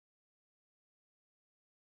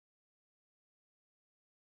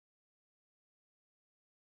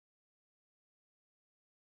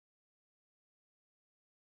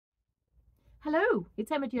Hello,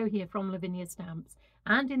 it's Emma Jo here from Lavinia Stamps,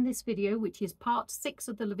 and in this video, which is part 6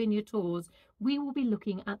 of the Lavinia Tours, we will be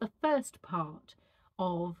looking at the first part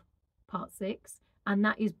of part 6, and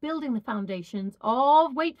that is building the foundations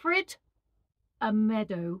of, wait for it, a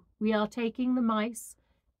meadow. We are taking the mice,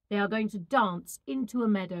 they are going to dance into a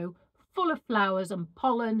meadow full of flowers and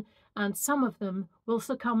pollen, and some of them will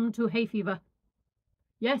succumb to hay fever.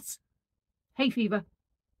 Yes, hay fever.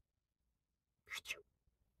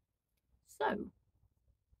 So,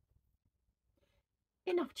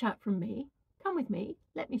 enough chat from me. Come with me.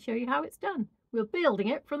 Let me show you how it's done. We're building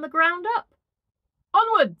it from the ground up.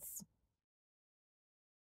 Onwards!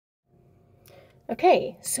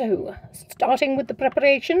 Okay, so starting with the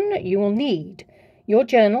preparation, you will need your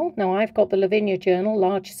journal. Now I've got the Lavinia journal,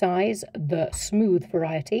 large size, the smooth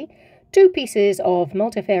variety, 2 pieces of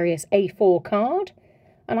multifarious A4 card,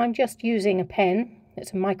 and I'm just using a pen, it's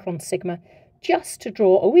a Micron Sigma, just to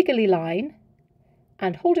draw a wiggly line,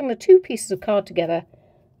 and holding the 2 pieces of card together,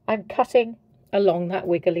 I'm cutting along that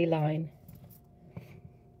wiggly line.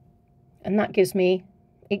 And that gives me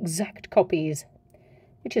exact copies,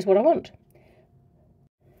 which is what I want.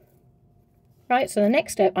 Right, so the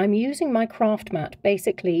next step, I'm using my craft mat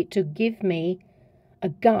basically to give me a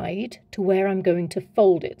guide to where I'm going to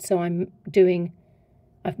fold it. So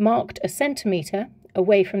I've marked a centimetre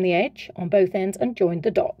away from the edge on both ends and joined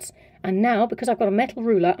the dots. And now, because I've got a metal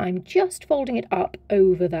ruler, I'm just folding it up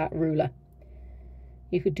over that ruler.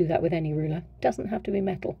 You could do that with any ruler. Doesn't have to be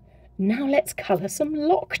metal. Now let's colour some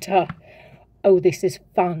Lokta. Oh, this is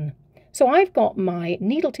fun. So I've got my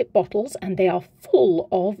needle tip bottles and they are full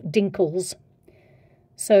of Dinkles.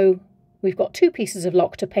 So we've got 2 pieces of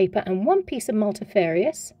Lokta paper and 1 piece of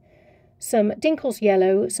multifarious, some Dinkles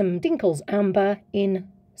yellow, some Dinkles amber in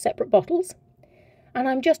separate bottles. And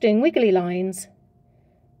I'm just doing wiggly lines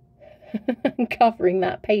and covering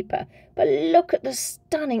that paper. But look at the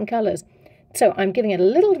stunning colours. So I'm giving it a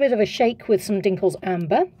little bit of a shake with some Dinkles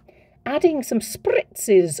amber, adding some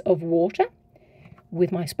spritzes of water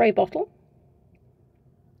with my spray bottle,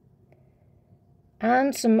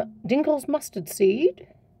 and some Dinkles mustard seed.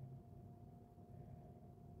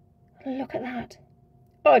 Look at that.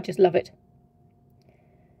 Oh, I just love it.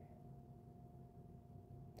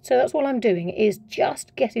 So that's all I'm doing, is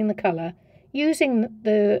just getting the colour, using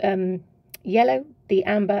the yellow, the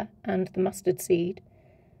amber and the mustard seed,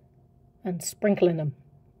 and sprinkling them.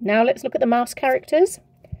 Now let's look at the mouse characters.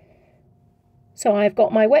 So I've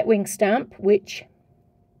got my wet wing stamp, which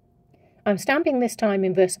I'm stamping this time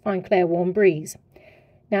in VersaFine Clair Warm Breeze.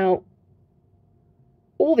 Now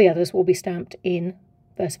all the others will be stamped in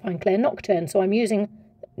VersaFine Clair Nocturne, so I'm using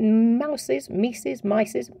mice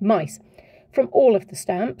from all of the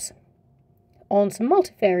stamps on some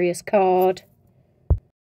multifarious card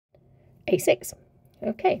A6.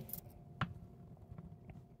 Okay.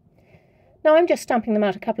 Now I'm just stamping them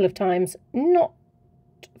out a couple of times, not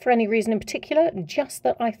for any reason in particular, just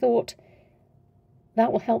that I thought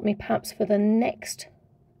that will help me perhaps for the next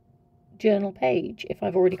journal page if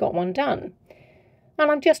I've already got one done.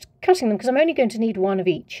 And I'm just cutting them because I'm only going to need 1 of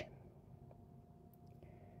each.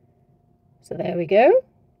 So there we go.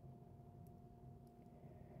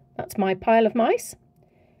 That's my pile of mice.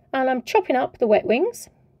 And I'm chopping up the wet wings,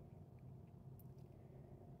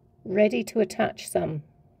 ready to attach some.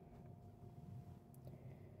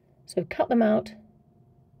 So cut them out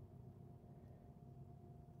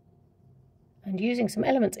and using some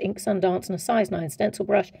Elements Ink Sundance and a size 9 stencil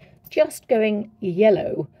brush, just going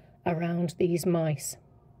yellow around these mice.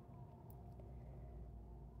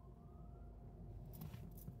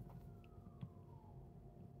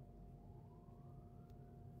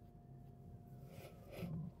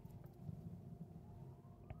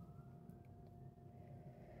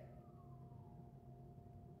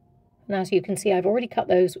 And as you can see, I've already cut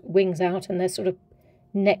those wings out and they're sort of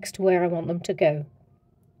next to where I want them to go.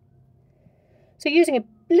 So using a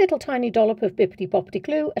little tiny dollop of Bippity Boppity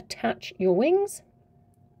glue, attach your wings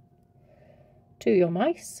to your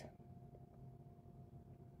mice.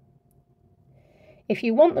 If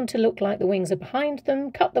you want them to look like the wings are behind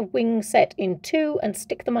them, cut the wing set in 2 and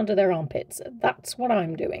stick them under their armpits. That's what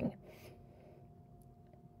I'm doing.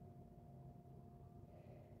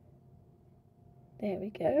 There we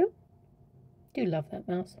go. Do love that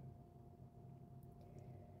mouse.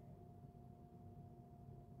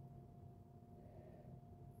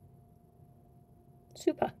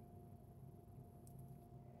 Super.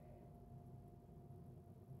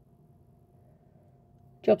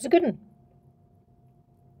 Job's a good one.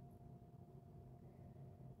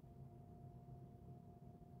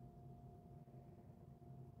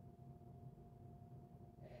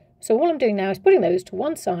 So all I'm doing now is putting those to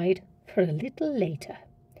one side for a little later.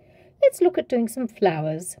 Let's look at doing some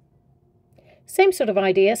flowers. Same sort of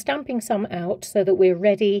idea, stamping some out so that we're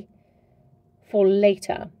ready for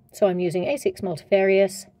later. So I'm using A6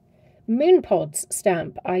 multifarious, Moon Pods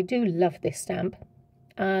stamp. I do love this stamp.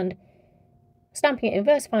 And stamping it in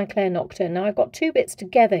Versifying Clair Nocturne. Now I've got two bits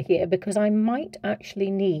together here because I might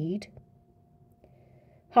actually need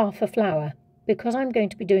half a flower because I'm going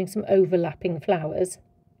to be doing some overlapping flowers.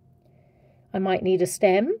 I might need a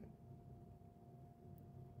stem.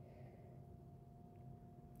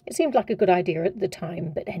 It seemed like a good idea at the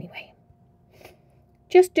time, but anyway.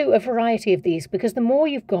 Just do a variety of these because the more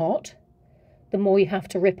you've got, the more you have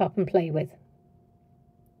to rip up and play with.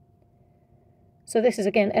 So this is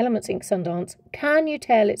again Elements Ink Sundance. Can you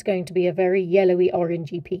tell it's going to be a very yellowy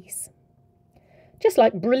orangey piece? Just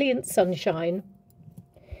like Brilliant Sunshine.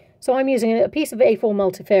 So I'm using a piece of A4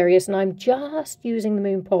 multifarious and I'm just using the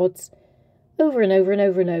Moon Pods over and over and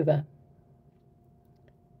over and over.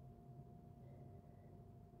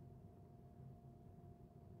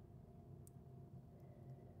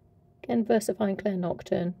 Again, Versifying Clair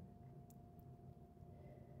Nocturne.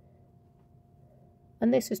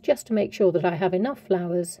 And this is just to make sure that I have enough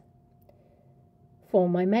flowers for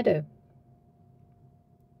my meadow.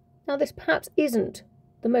 Now this perhaps isn't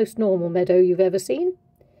the most normal meadow you've ever seen,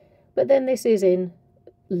 but then this is in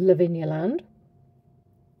Lavinia land.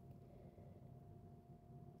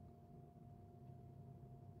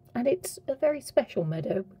 And it's a very special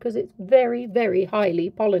meadow because it's very, very highly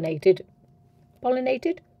pollinated.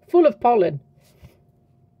 Pollinated? Full of pollen.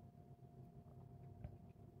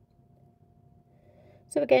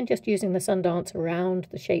 So again, just using the Sundance around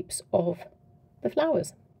the shapes of the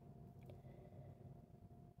flowers.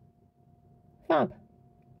 Fab.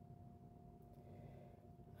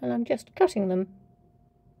 And I'm just cutting them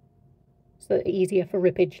so that they're easier for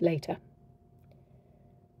rippage later.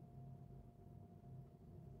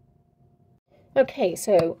 Okay,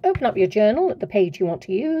 so open up your journal at the page you want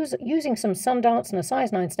to use. Using some Sundance and a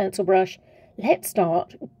size 9 stencil brush, let's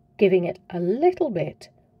start giving it a little bit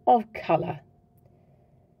of colour.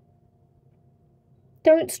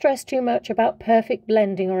 Don't stress too much about perfect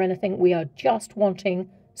blending or anything. We are just wanting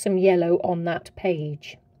some yellow on that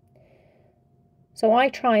page. So I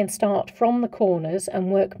try and start from the corners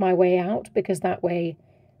and work my way out because that way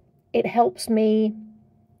it helps me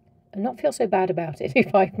not feel so bad about it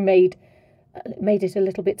if I've made it a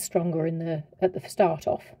little bit stronger at the start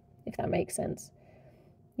off, if that makes sense.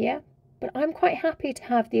 Yeah, but I'm quite happy to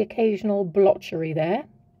have the occasional blotchery there.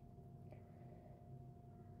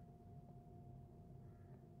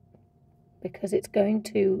 Because it's going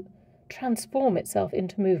to transform itself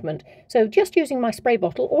into movement. So just using my spray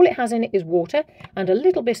bottle, all it has in it is water and a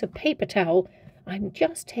little bit of paper towel. I'm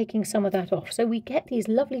just taking some of that off so we get these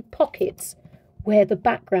lovely pockets where the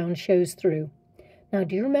background shows through. Now,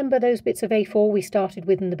 do you remember those bits of A4 we started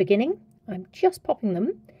with in the beginning? I'm just popping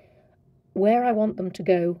them where I want them to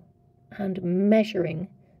go and measuring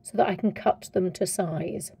so that I can cut them to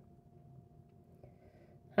size.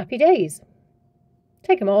 Happy days.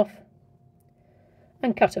 Take them off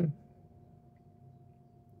and cut them.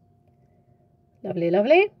 Lovely,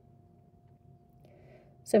 lovely.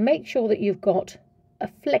 So make sure that you've got a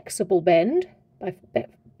flexible bend by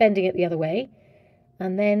bending it the other way,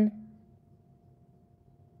 and then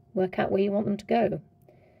work out where you want them to go.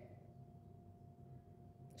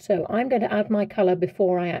 So I'm going to add my colour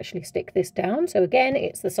before I actually stick this down. So again,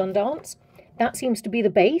 it's the Sundance. That seems to be the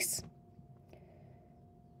base.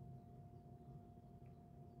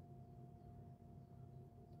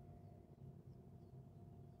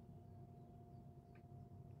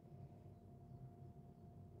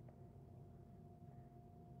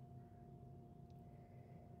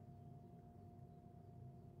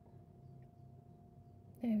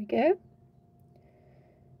 There we go.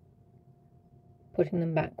 Putting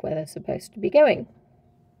them back where they're supposed to be going.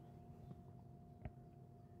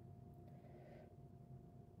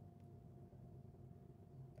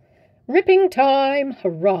 Ripping time!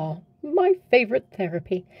 Hurrah! My favourite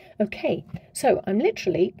therapy. Okay, so I'm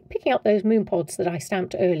literally picking up those moon pods that I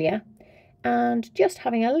stamped earlier and just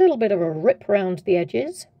having a little bit of a rip around the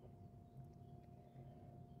edges.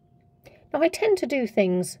 Now I tend to do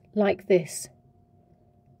things like this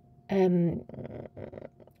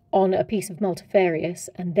on a piece of multifarious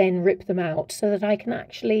and then rip them out so that I can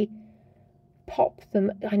actually pop them.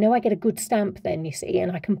 I know I get a good stamp then, you see,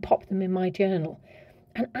 and I can pop them in my journal.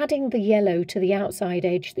 And adding the yellow to the outside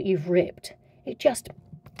edge that you've ripped, it just,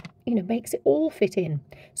 makes it all fit in.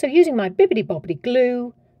 So using my bibbidi bobbidi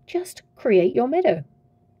glue, just create your meadow.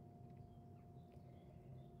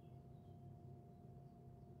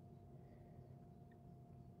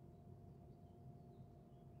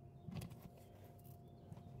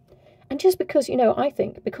 And just because, you know, I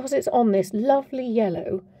think because it's on this lovely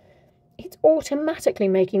yellow, it's automatically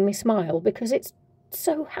making me smile because it's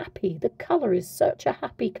so happy. The colour is such a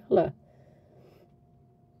happy colour.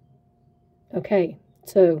 Okay,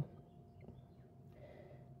 so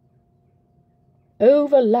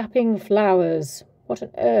overlapping flowers. What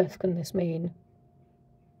on earth can this mean?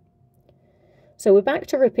 So we're back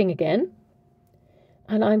to ripping again.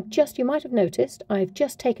 And I'm just, you might have noticed, I've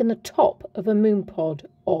just taken the top of a moon pod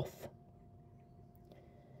off.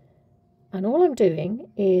 And all I'm doing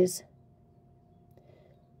is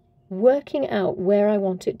working out where I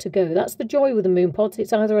want it to go. That's the joy with the moon pods.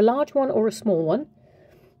 It's either a large one or a small one.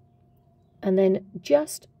 And then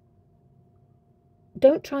just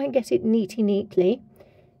don't try and get it neatly.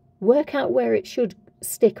 Work out where it should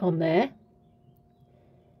stick on there.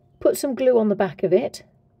 Put some glue on the back of it.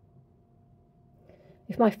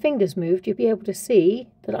 If my fingers moved, you'll be able to see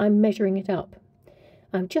that I'm measuring it up.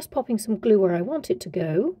 I'm just popping some glue where I want it to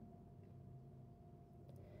go.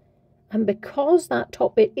 And because that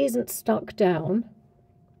top bit isn't stuck down,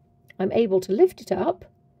 I'm able to lift it up.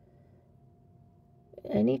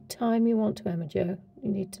 Any time you want to, Emma Jo.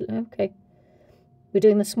 You need to, okay. We're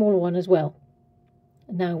doing the smaller one as well.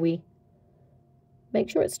 And now we make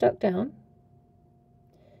sure it's stuck down.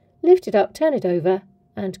 Lift it up, turn it over,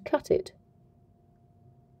 and cut it.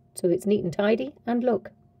 So it's neat and tidy, and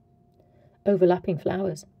look, overlapping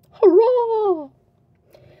flowers. Hurrah!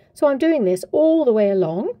 So I'm doing this all the way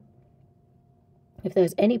along. If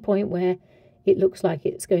there's any point where it looks like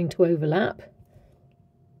it's going to overlap,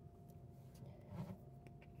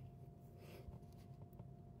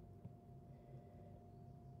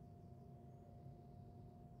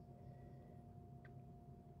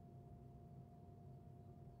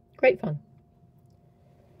 great fun.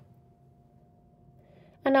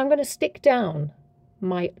 And I'm going to stick down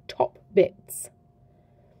my top bits.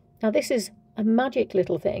 Now this is a magic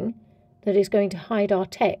little thing that is going to hide our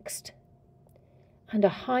text and a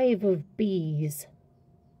hive of bees.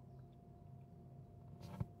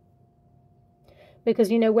 Because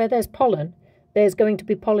you know where there's pollen, there's going to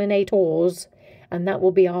be pollinators, and that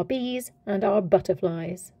will be our bees and our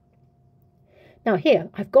butterflies. Now here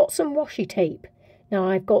I've got some washi tape. Now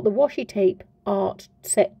I've got the washi tape art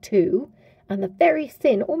set 2 and the very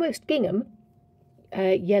thin, almost gingham,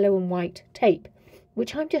 yellow and white tape,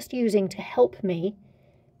 which I'm just using to help me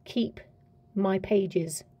keep my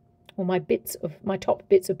pages or my top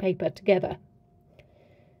bits of paper together.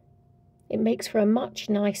 It makes for a much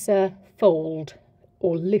nicer fold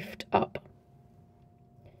or lift up.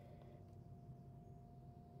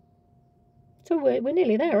 So we're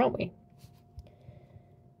nearly there, aren't we?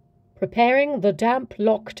 Preparing the damp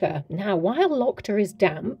Lokta. Now, while Lokta is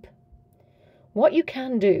damp, what you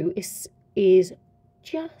can do is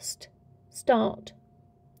just start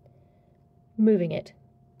moving it.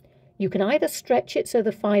 You can either stretch it so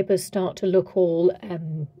the fibres start to look all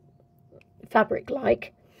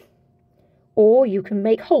fabric-like, or you can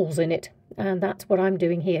make holes in it, and that's what I'm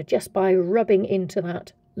doing here, just by rubbing into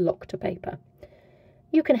that Lokta paper.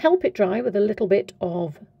 You can help it dry with a little bit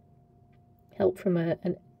of help from a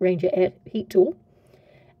Ranger Air heat tool.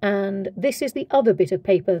 And this is the other bit of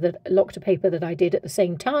paper, that Lokta paper, that I did at the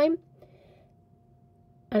same time,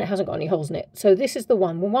 and it hasn't got any holes in it. So this is the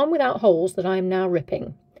one without holes that I'm now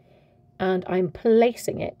ripping, and I'm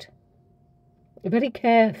placing it very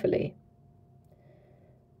carefully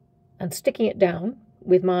and sticking it down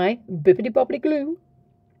with my bibbidi bobbidi glue.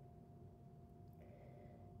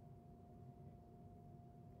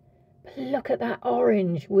 But look at that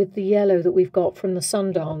orange with the yellow that we've got from the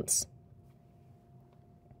Sundance.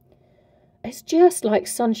 It's just like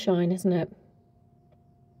sunshine, isn't it?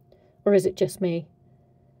 Or is it just me?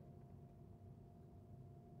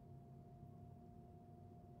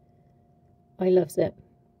 I loves it.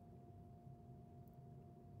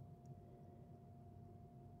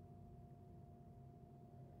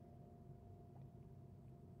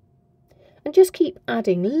 And just keep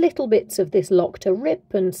adding little bits of this Lokta,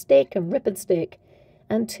 rip and stick and rip and stick,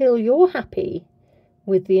 until you're happy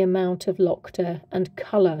with the amount of Lokta and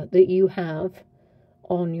colour that you have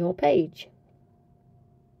on your page.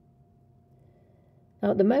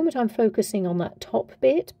 Now at the moment I'm focusing on that top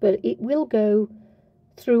bit, but it will go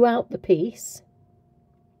throughout the piece.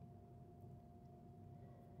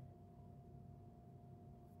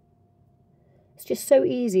 It's just so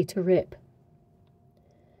easy to rip.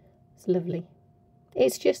 It's lovely.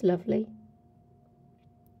 It's just lovely.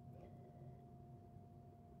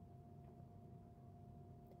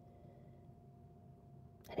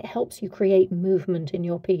 And it helps you create movement in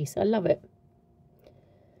your piece. I love it.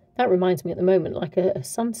 That reminds me at the moment like a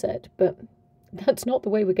sunset, but That's not the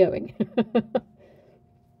way we're going.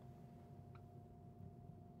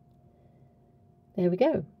 There we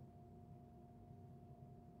go.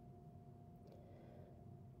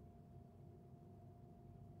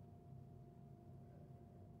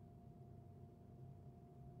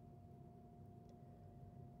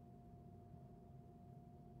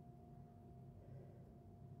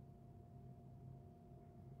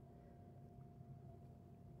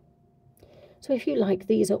 So if you like,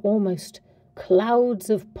 these are almost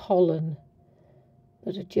clouds of pollen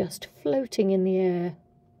that are just floating in the air.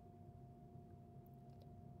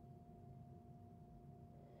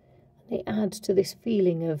 They add to this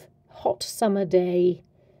feeling of hot summer day,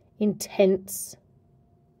 intense.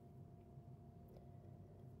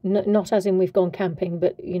 Not as in we've gone camping,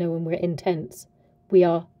 but, you know, when we're intense.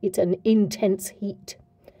 It's an intense heat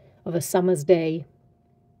of a summer's day.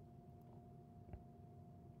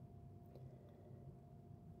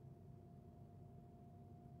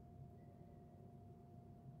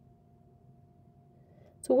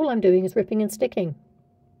 So all I'm doing is ripping and sticking.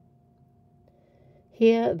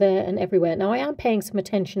 Here, there and everywhere. Now I am paying some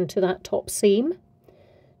attention to that top seam,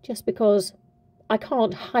 just because I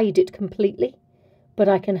can't hide it completely, but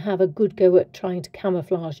I can have a good go at trying to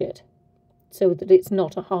camouflage it so that it's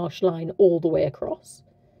not a harsh line all the way across.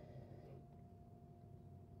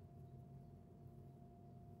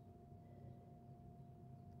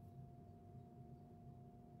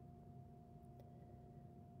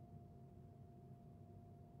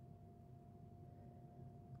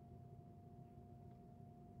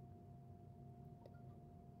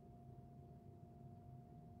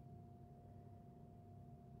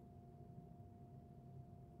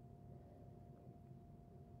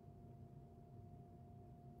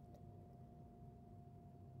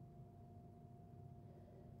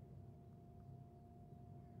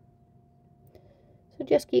 So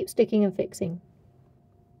just keep sticking and fixing.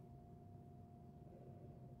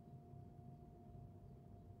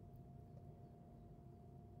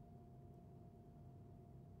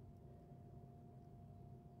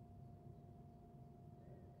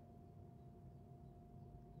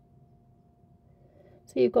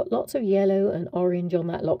 So you've got lots of yellow and orange on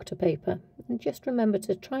that Lokta paper. And just remember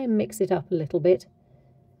to try and mix it up a little bit.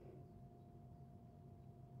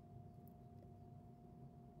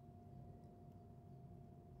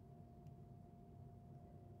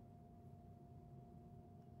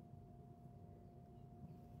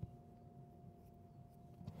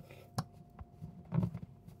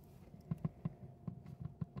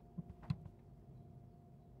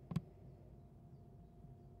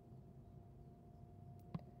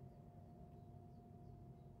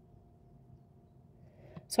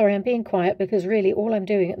 Sorry, I'm being quiet because really all I'm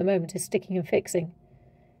doing at the moment is sticking and fixing.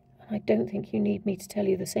 I don't think you need me to tell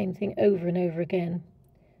you the same thing over and over again.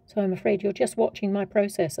 So I'm afraid you're just watching my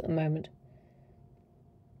process at the moment.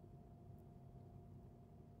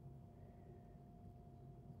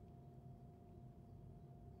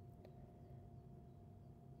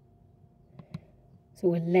 So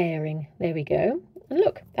we're layering. There we go. And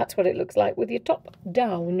look, that's what it looks like with your top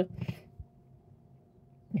down.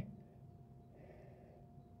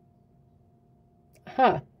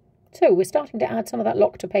 Aha. So we're starting to add some of that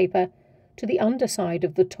Lokta paper to the underside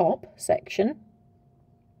of the top section.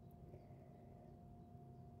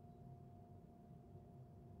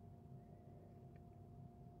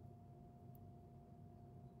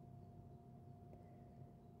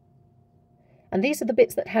 And these are the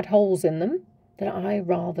bits that had holes in them that I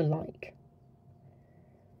rather like.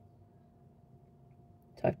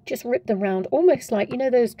 So I've just ripped them round, almost like, you know,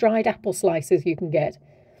 those dried apple slices you can get.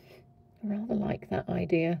 I rather like that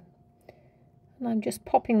idea. And I'm just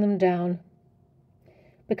popping them down,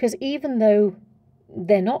 because even though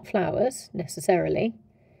they're not flowers necessarily,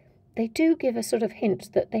 they do give a sort of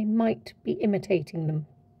hint that they might be imitating them.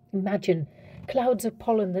 Imagine clouds of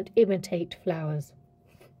pollen that imitate flowers.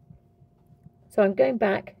 So I'm going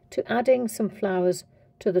back to adding some flowers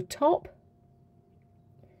to the top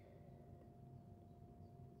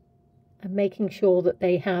and making sure that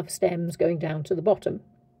they have stems going down to the bottom.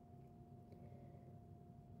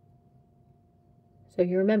 So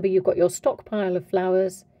you remember you've got your stockpile of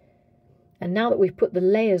flowers, and now that we've put the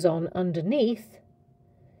layers on underneath,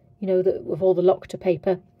 you know, with all the Lokta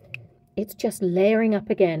paper, it's just layering up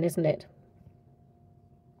again, isn't it?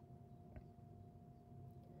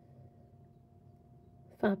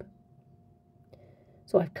 Fab.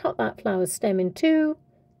 So I've cut that flower's stem in two,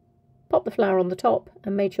 popped the flower on the top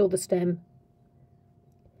and made sure the stem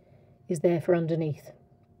is there for underneath.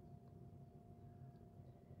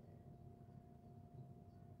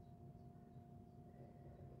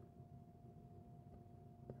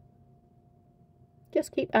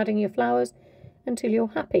 Just keep adding your flowers until you're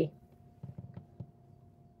happy.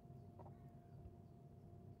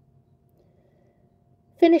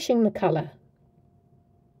 Finishing the colour.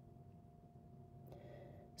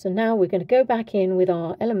 So now we're going to go back in with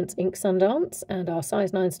our Elements Ink Sundance and our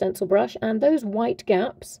size 9 stencil brush, and those white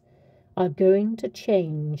gaps are going to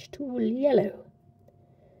change to yellow.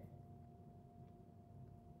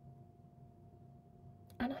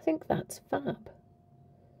 And I think that's fab.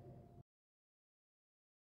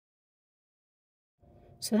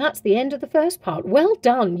 So that's the end of the first part. Well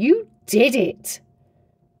done, you did it!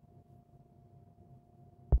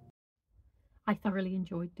 I thoroughly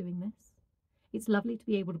enjoyed doing this. It's lovely to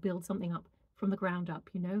be able to build something up from the ground up,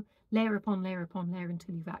 you know, layer upon layer upon layer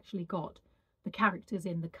until you've actually got the characters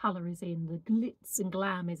in, the colour is in, the glitz and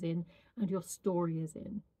glam is in, and your story is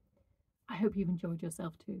in. I hope you've enjoyed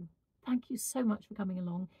yourself too. Thank you so much for coming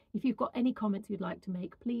along. If you've got any comments you'd like to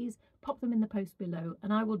make, please pop them in the post below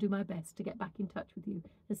and I will do my best to get back in touch with you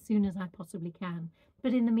as soon as I possibly can.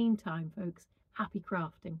 But in the meantime, folks, happy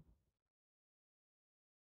crafting.